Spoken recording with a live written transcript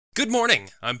Good morning,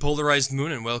 I'm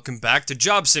PolarizedMoon and welcome back to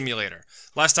Job Simulator.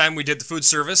 Last time we did the food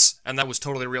service, and that was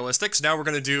totally realistic, so now we're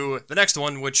going to do the next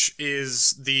one, which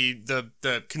is the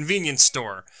convenience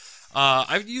store.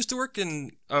 I used to work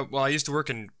in, I used to work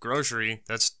in grocery.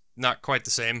 That's not quite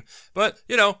the same, but,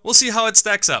 you know, we'll see how it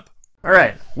stacks up.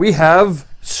 Alright, we have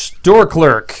store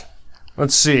clerk.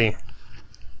 Let's see.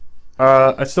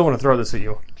 I still want to throw this at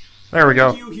you. There we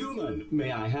go. You human,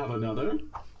 may I have another?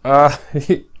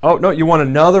 Oh, no, you want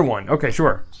another one. Okay,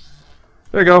 sure.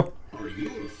 There you go. Are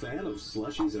you a fan of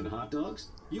slushies and hot dogs?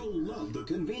 You'll love the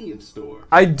convenience store.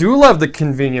 I do love the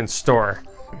convenience store.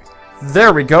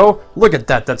 There we go. Look at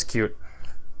that, that's cute.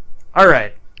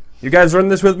 Alright. You guys are in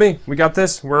this with me? We got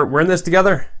this? We're in this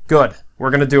together? Good.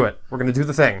 We're gonna do it. We're gonna do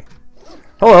the thing.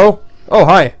 Hello. Oh,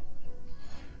 hi.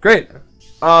 Great.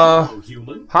 Hello,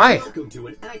 human. Hi. Welcome to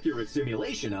an accurate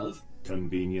simulation of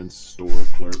convenience store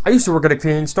clerk. I used to work at a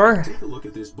convenience store. Take a look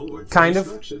at this board for Kind of.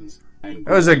 instructions. It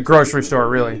was a grocery store,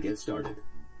 really. Get started.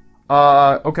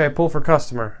 Okay, pull for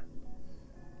customer.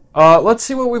 Let's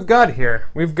see what we've got here.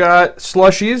 We've got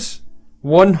slushies,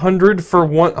 100 for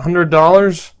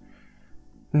 $100.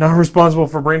 Not responsible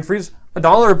for brain freeze.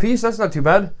 $1 a piece, that's not too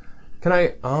bad. Can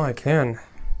I? Oh, I can.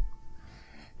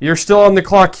 You're still on the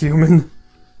clock, human.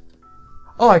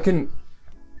 Oh, I can.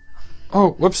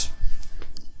 Oh, whoops.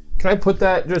 Can I put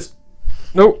that just?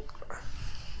 Nope.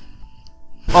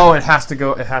 Oh, it has to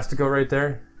go. It has to go right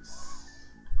there.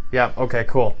 Yeah. Okay.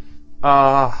 Cool.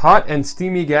 Hot and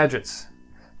steamy gadgets.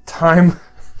 Time.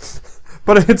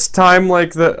 But it's time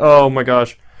like the. Oh my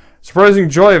gosh. Surprising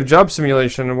joy of job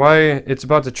simulation and why it's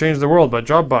about to change the world by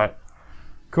JobBot.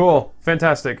 Cool.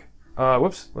 Fantastic.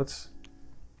 Whoops. Let's.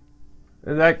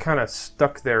 That kind of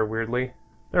stuck there weirdly.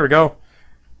 There we go.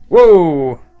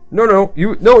 Whoa. No.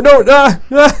 You. No.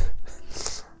 Ah!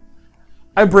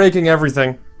 I'm breaking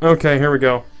everything. Okay, here we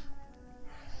go.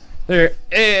 There,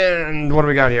 and what do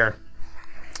we got here?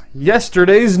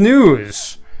 Yesterday's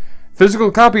news. Physical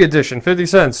copy edition, 50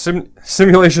 cents.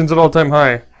 Simulations at all-time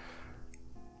high.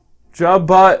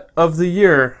 JobBot of the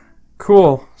year.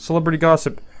 Cool. Celebrity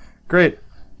gossip. Great.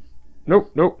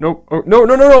 Nope. Oh, no.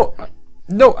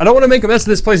 No, I don't want to make a mess of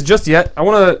this place just yet. I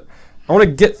want to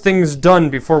get things done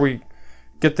before we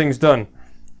get things done.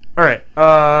 All right.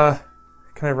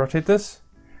 Can I rotate this?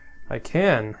 I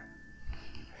can.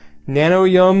 Nano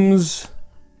Yums,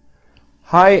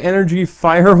 high energy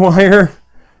firewire,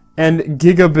 and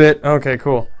gigabit. Okay,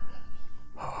 cool.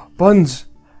 Buns.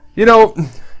 You know,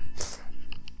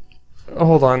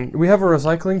 hold on. Do we have a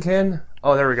recycling can?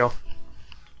 Oh, there we go.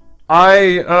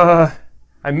 I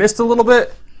missed a little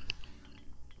bit.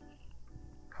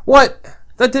 What?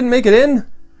 That didn't make it in?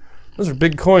 Those are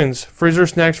big coins. Freezer,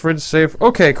 snacks, fridge, safe.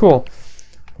 Okay, cool.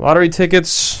 Lottery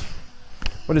tickets.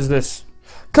 What is this?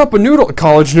 Cup of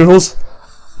college noodles.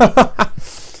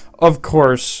 Of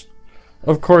course.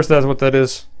 Of course that's what that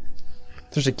is.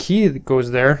 There's a key that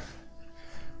goes there.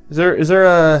 Is there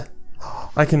a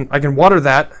I can water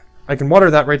that. I can water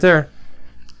that right there.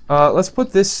 Let's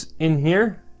put this in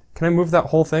here. Can I move that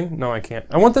whole thing? No, I can't.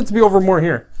 I want that to be over more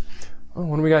here. Oh,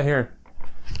 what do we got here?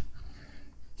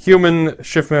 Human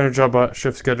shift manager JobBot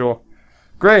shift schedule.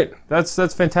 Great. That's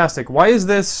fantastic. Why is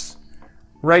this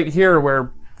right here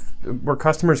where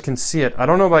customers can see it? I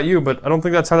don't know about you, but I don't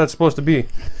think that's how that's supposed to be.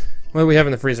 What do we have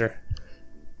in the freezer?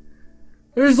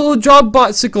 There's little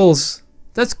JobBot-sicles.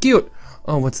 That's cute.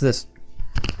 Oh, what's this?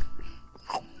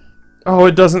 Oh,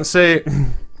 it doesn't say.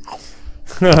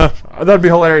 That'd be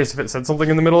hilarious if it said something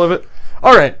in the middle of it.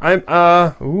 All right,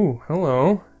 ooh,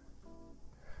 hello.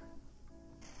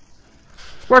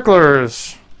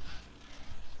 Sparklers.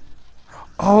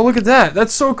 Oh, look at that.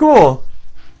 That's so cool.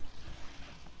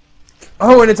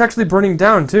 Oh, and it's actually burning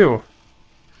down, too.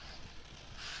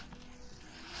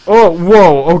 Oh,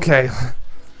 whoa, okay.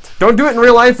 Don't do it in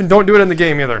real life, and don't do it in the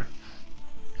game, either.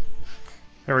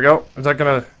 There we go. Is that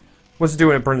gonna... What's it do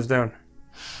when it burns down?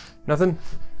 Nothing?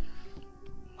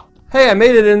 Hey, I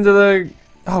made it into the...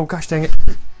 Oh, gosh dang it.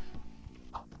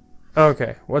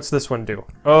 Okay, what's this one do?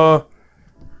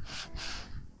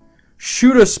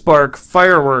 Shoot a spark,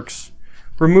 fireworks.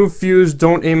 Remove fuse,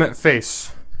 don't aim at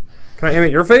face. Can I aim at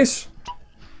your face?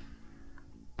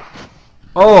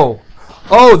 Oh.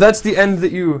 Oh, that's the end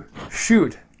that you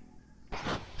shoot.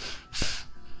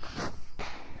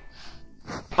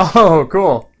 Oh,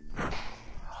 cool.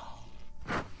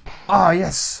 Ah,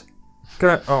 yes.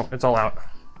 Oh, it's all out.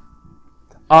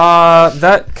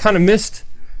 That kind of missed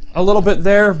a little bit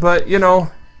there, but, you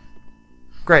know.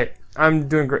 Great. I'm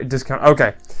doing great. Discount.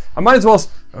 Okay. I might as well...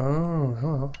 Oh,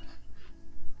 hello.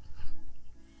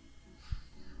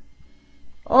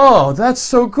 Oh, that's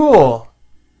so cool.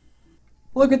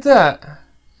 Look at that.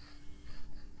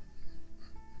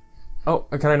 Oh,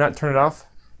 can I not turn it off?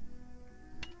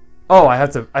 Oh, I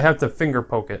have to finger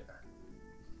poke it.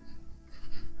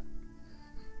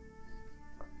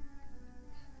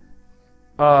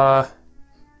 Oh,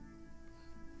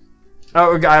 I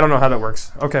don't know how that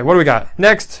works. Okay, what do we got?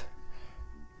 Next!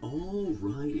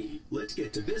 Alrighty, let's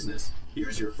get to business.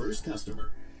 Here's your first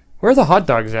customer. Where are the hot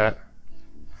dogs at?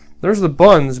 There's the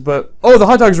buns, but... Oh, the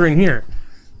hot dogs are in here.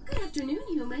 Good afternoon,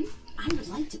 human. I would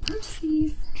like to purchase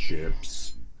these.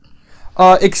 Chips.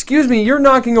 Excuse me, you're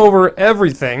knocking over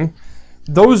everything.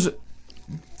 Those...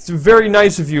 It's very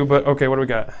nice of you, but... Okay, what do we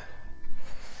got?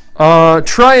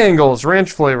 Triangles,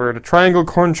 ranch flavored. A triangle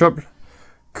corn chip.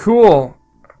 Cool.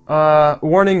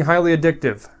 Warning, highly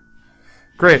addictive.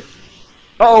 Great.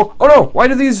 Uh-oh. Oh no, why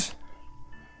do these...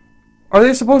 Are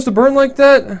they supposed to burn like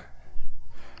that?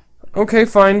 Okay,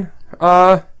 fine.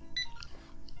 There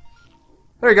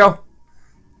you go.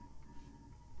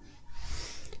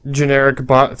 Generic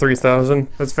bot 3000.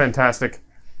 That's fantastic.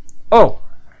 Oh.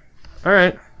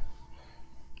 Alright.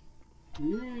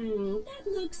 That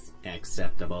looks...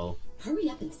 Acceptable. Hurry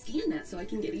up and scan that so I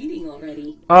can get eating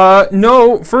already.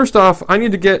 No. First off, I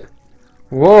need to get...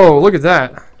 Whoa, look at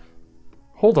that.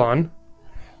 Hold on.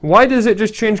 Why does it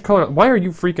just change color? Why are you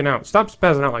freaking out? Stop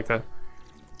spazzing out like that.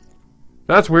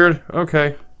 That's weird.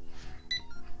 Okay.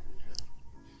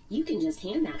 You can just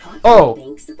hand that hot Oh.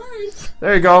 Thanks a bunch.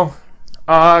 There you go.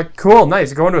 Cool.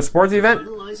 Nice. Going to a sports event?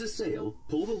 Finalize a sale.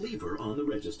 Pull the lever on the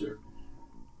register.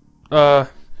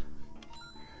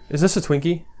 Is this a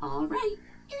Twinkie? All right.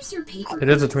 Here's your paper. It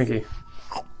is a Twinkie.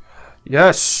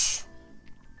 Yes.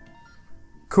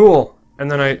 Cool.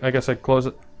 And then I guess I close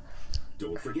it.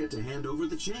 Don't forget to hand over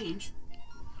the change.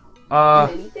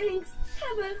 Many thanks.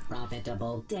 Have a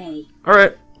profitable day.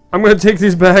 Alright. I'm gonna take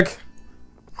these back.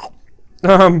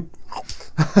 Cool.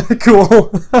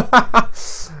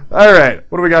 Alright.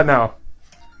 What do we got now?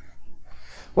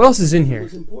 What else is in It here?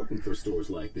 was important for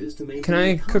stores like this to maintain Can I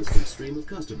a cook? constant stream of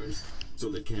customers, so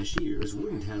that cashiers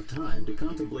wouldn't have time to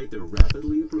contemplate their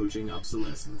rapidly approaching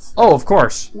obsolescence. Oh, of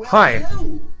course. Hi.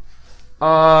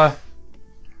 Hello.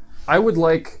 I would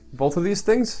like both of these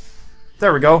things.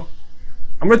 There we go.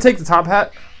 I'm gonna take the top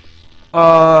hat.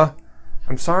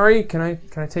 I'm sorry. Can I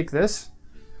take this?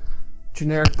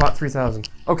 Generic bot 3000.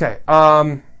 Okay.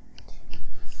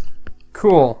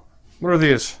 Cool. What are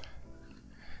these?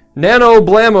 Nano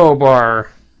Blammo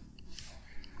bar.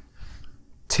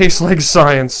 Tastes like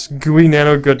science. Gooey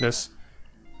nano goodness.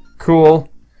 Cool.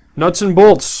 Nuts and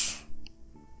bolts.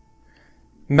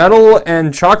 Metal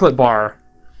and chocolate bar.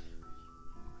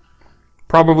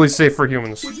 Probably safe for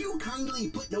humans. Would you kindly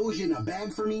put those in a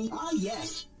bag for me? Ah,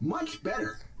 yes. Much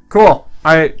better. Cool.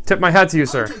 I tip my hat to you,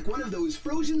 sir. I'll take one of those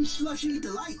frozen slushy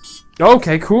delights.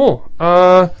 Okay, cool.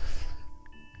 Yeah,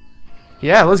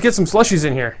 let's get some slushies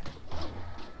in here.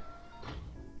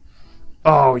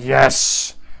 Oh,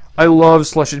 yes. I love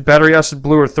slushies. Battery acid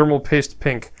blue or thermal paste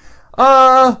pink.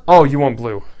 Oh, you want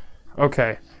blue.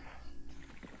 Okay.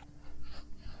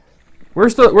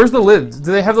 Where's the lids?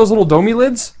 Do they have those little domey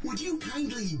lids? Would you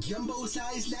kindly jumbo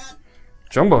size that?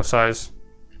 Jumbo size.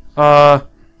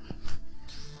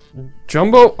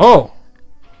 Jumbo? Oh.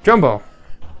 Jumbo.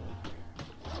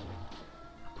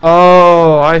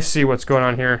 Oh, I see what's going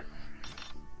on here.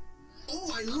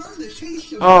 Oh, I love the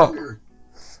taste of Oh. sugar.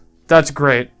 That's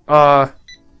great.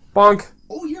 Bonk.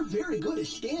 Oh, you're very good at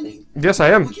scanning. Yes,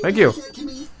 I am. Would Thank you. pass that to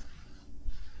me?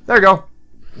 There you go.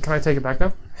 Can I take it back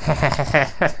now?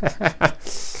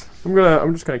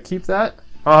 I'm just gonna keep that.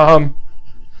 I'm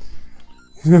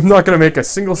not gonna make a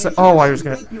single cent. Oh, I was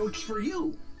gonna. Make notes for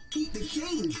you. Keep the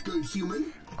change, good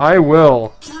human. I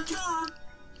will. Cha-cha.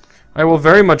 I will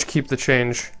very much keep the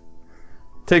change.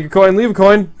 Take a coin, leave a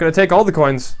coin. Gonna take all the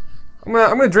coins. I'm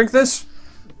gonna drink this.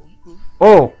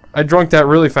 Oh, I drunk that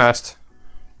really fast.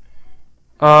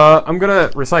 I'm gonna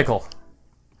recycle.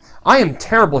 I am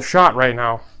terrible shot right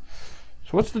now.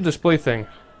 So what's the display thing?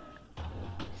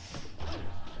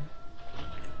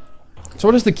 So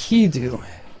what does the key do?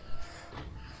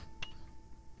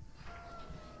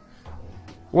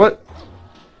 What?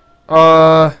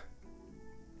 I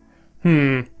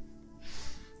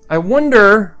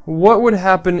wonder what would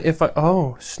happen if I...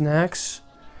 Oh, snacks.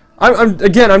 I'm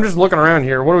just looking around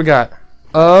here. What do we got?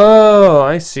 Oh,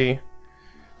 I see.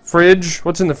 Fridge.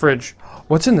 What's in the fridge?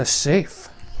 What's in the safe?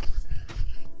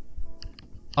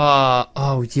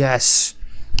 Oh, yes.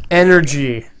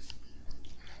 Energy.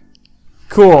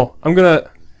 Cool. I'm gonna...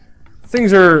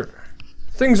 Things are...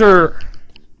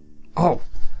 Oh.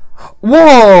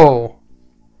 Whoa!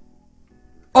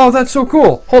 Oh, that's so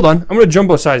cool. Hold on. I'm gonna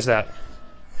jumbo size that.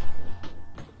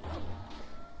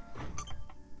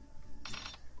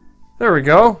 There we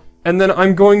go. And then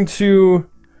I'm going to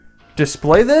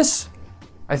display this,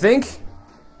 I think.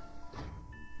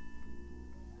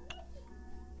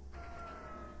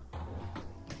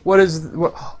 What is...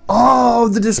 what? Oh,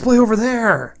 the display over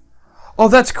there. Oh,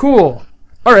 that's cool.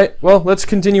 All right, well, let's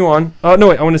continue on. No,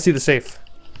 wait, I want to see the safe.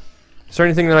 Is there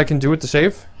anything that I can do with the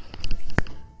safe?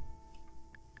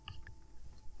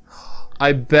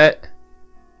 I bet...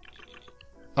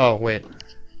 Oh, wait.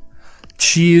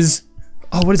 Cheese.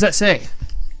 Oh, what does that say?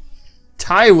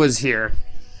 Ty was here.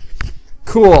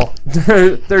 Cool.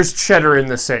 There's cheddar in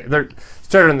the safe. There's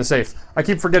cheddar in the safe. I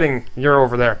keep forgetting you're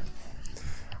over there.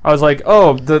 I was like,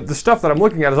 oh, the stuff that I'm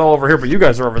looking at is all over here, but you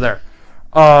guys are over there.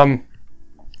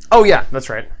 Oh yeah, that's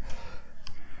right.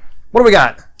 What do we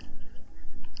got?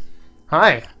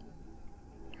 Hi.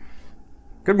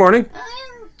 Good morning.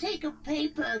 I'll take a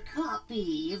paper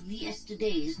copy of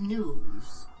yesterday's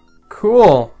news.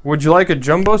 Cool. Would you like a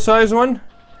jumbo size one?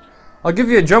 I'll give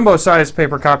you a jumbo size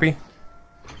paper copy.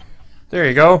 There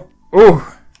you go. Ooh,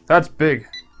 that's big.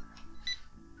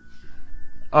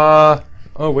 Oh,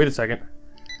 wait a second.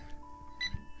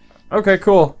 Okay,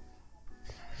 cool.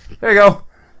 There you go.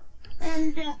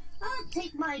 And I'll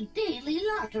take my daily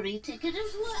lottery ticket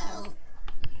as well.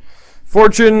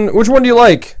 Fortune, which one do you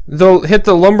like? Hit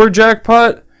the lumberjack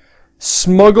pot?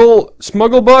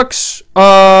 Smuggle bucks?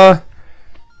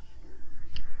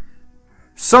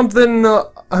 Something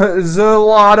is a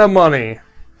lot of money.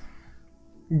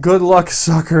 Good luck,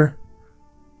 sucker.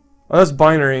 Oh, that's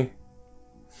binary.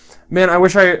 Man, I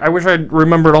wish I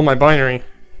remembered all my binary.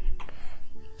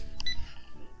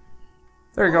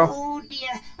 There you go. Oh dear,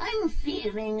 I'm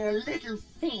feeling a little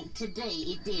faint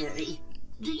today, dearie.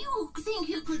 Do you think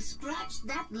you could scratch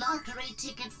that lottery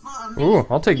ticket for me? Ooh,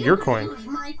 I'll take your You coin. could use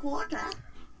my quarter.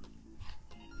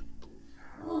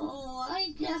 Oh, I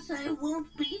guess I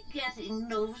won't be getting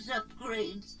those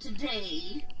upgrades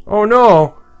today. Oh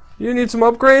no. You need some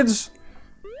upgrades?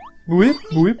 Boop,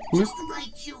 boop, boop. Just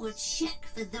write you a check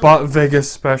for those. Bought Vegas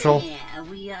special. There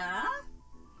we are.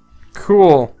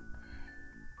 Cool.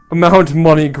 Amount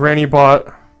money Granny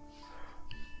bought.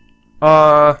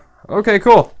 Okay,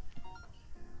 cool.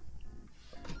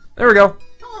 There we go.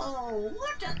 Oh,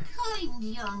 what a kind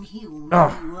young human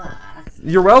Oh, you are.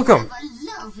 you're welcome. Have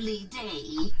a lovely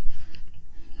day.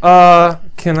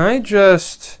 Can I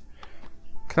just...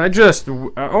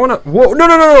 I wanna... Whoa,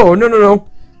 no.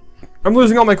 I'm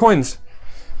losing all my coins.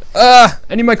 I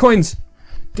need my coins.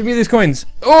 Give me these coins.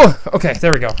 Oh, okay,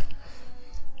 there we go.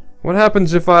 What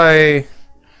happens if I...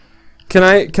 Can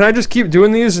I just keep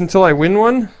doing these until I win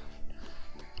one?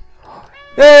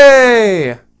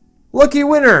 Hey! Lucky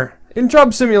winner in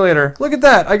Job Simulator. Look at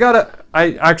that.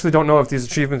 I actually don't know if these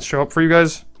achievements show up for you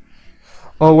guys.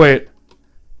 Oh, wait.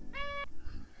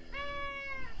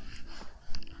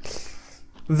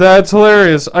 That's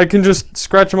hilarious. I can just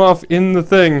scratch them off in the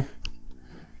thing.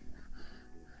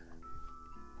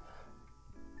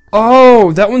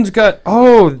 Oh, that one's got...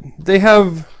 Oh, they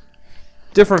have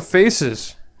different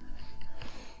faces.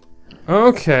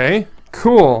 Okay,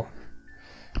 cool.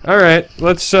 Alright,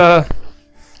 let's, I'm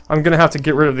gonna have to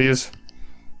get rid of these.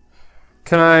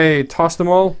 Can I toss them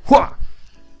all? Hwah!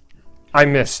 I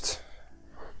missed.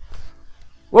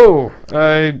 Whoa,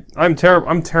 I'm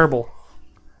terrible.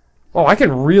 Oh, I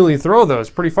can really throw those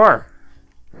pretty far.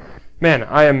 Man,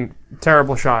 I am a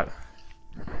terrible shot.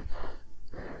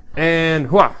 And,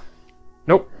 hwah!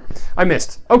 Nope, I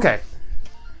missed. Okay,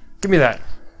 give me that.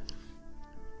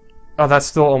 Oh, that's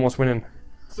still almost winning.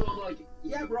 So I'm like,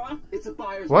 yeah, bro, it's a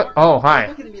buyer's What? market. Oh, hi. You're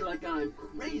looking at me like I'm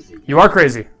crazy. You are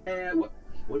crazy.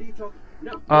 What are you talking?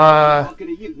 No. I'm talking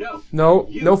to you. No. No,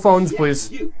 You. no phones, Yeah,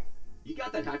 please. You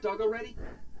got that hot dog already?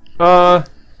 Uh,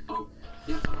 Oh,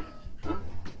 yeah. Huh?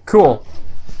 cool.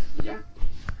 Yeah.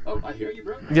 Oh, I hear you,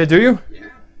 bro. Yeah, do you? Yeah.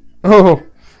 Oh,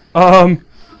 I'm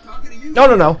talking to you.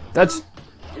 no. That's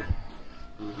Yeah.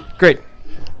 great.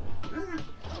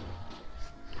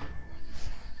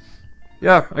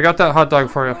 Yeah, I got that hot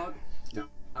dog for you. No,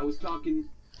 I was talking,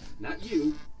 not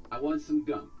you. I want some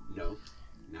gum. No,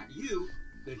 not you,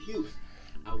 the human.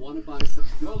 I want to buy some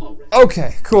gum already.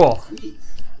 Okay, cool. Please.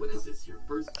 What is this, your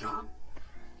first job?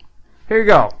 Here you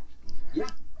go. Yeah.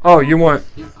 Oh, you want...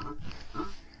 Yeah,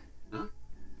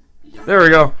 yeah. There we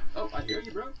go. Oh, I hear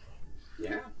you, bro.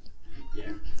 Yeah.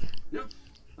 Yeah. No,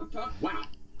 I'm talking. Wow.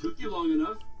 Took you long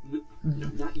enough. No,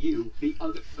 not you. The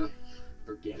other.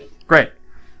 Forget it. Great.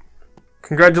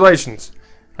 Congratulations.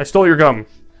 I stole your gum.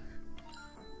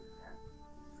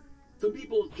 Some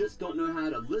people just don't know how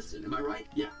to listen. Am I right?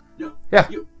 Yeah. No. Yeah.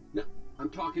 You. No. I'm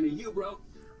talking to you, bro.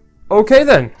 Okay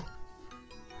then.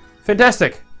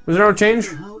 Fantastic. Was there no change?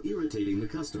 How irritating the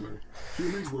customer.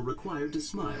 Humans were required to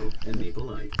smile and be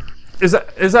polite. Is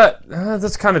that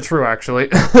that's kind of true, actually.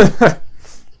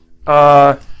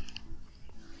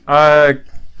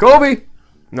 Kobe?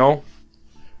 No.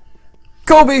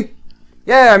 Kobe!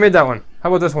 Yeah, I made that one. How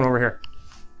about this one over here?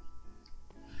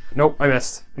 Nope, I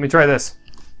missed. Let me try this.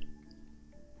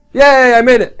 Yay, I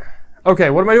made it! Okay,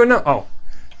 what am I doing now? Oh,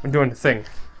 I'm doing the thing.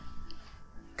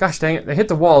 Gosh dang it, they hit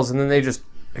the walls and then they just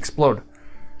explode.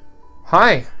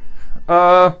 Hi.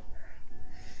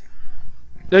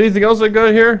 Anything else I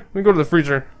got here? Let me go to the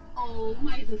freezer. Oh,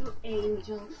 my little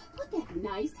angel. Put that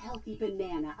nice, healthy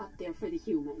banana up there for the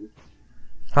human.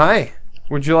 Hi.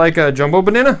 Would you like a jumbo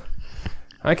banana?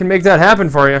 I can make that happen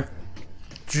for you.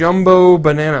 Jumbo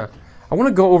banana. I want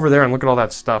to go over there and look at all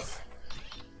that stuff.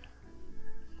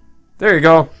 There you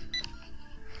go.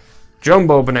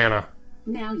 Jumbo banana.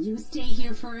 Now you stay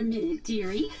here for a minute,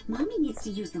 dearie. Mommy needs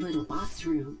to use the little box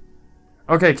room.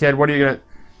 Okay, kid, what are you gonna...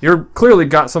 You're clearly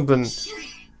got something... Sugar,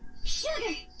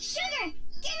 sugar, sugar,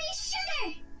 give me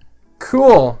sugar.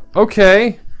 Cool.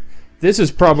 Okay. This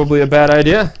is probably a bad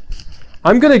idea.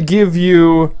 I'm gonna give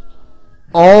you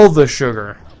all the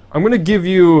sugar. I'm gonna give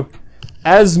you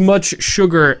as much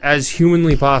sugar as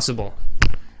humanly possible.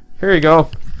 Here you go.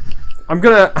 I'm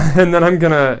gonna... And then I'm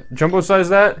gonna jumbo size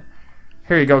that.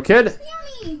 Here you go, kid.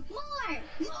 Yummy,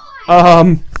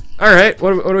 more. Alright,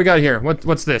 what do we got here?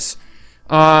 What's this?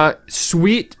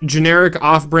 Sweet, generic,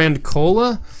 off-brand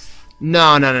cola?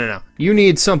 No. You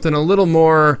need something a little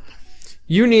more...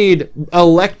 You need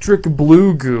electric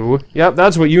blue goo. Yep,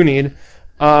 that's what you need.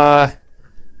 Can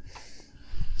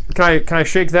I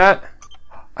shake that?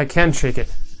 I can shake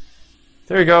it.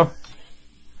 There you go.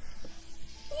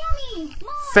 Yummy,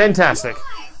 more. Fantastic.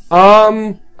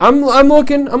 More. I'm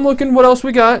looking. What else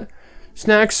we got?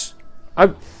 Snacks.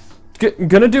 I'm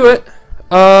gonna do it.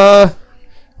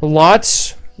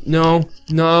 Lots.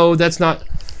 No, that's not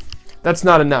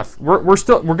enough. We're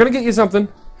gonna get you something.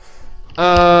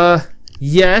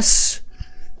 Yes.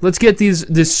 Let's get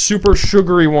this super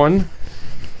sugary one,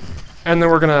 and then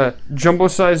we're gonna jumbo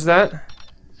size that.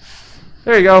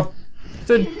 There you go.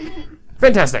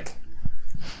 Fantastic.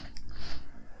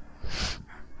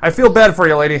 I feel bad for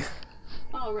you, lady.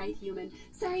 All right, human.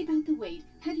 Sorry about the wait.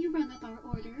 Have you rung up our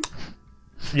order?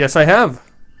 Yes, I have.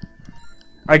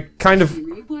 I kind of...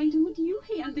 Dearie, why don't you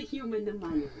hand the human the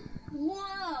money?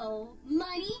 Whoa,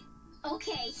 money?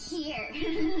 Okay, here.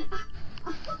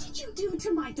 What did you do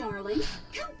to my darling?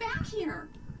 Come back here.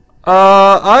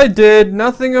 I did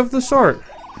nothing of the sort.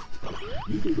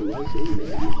 You did the right thing,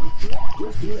 man.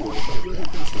 Just do whatever the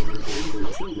customer and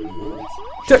their children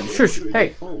wants. Shush,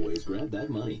 hey. Always grab that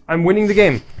money. I'm winning the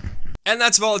game. And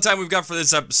that's about all the time we've got for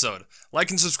this episode.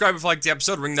 Like and subscribe if you liked the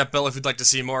episode, ring that bell if you'd like to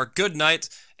see more. Good night,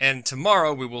 and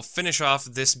tomorrow we will finish off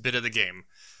this bit of the game.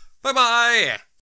 Bye-bye!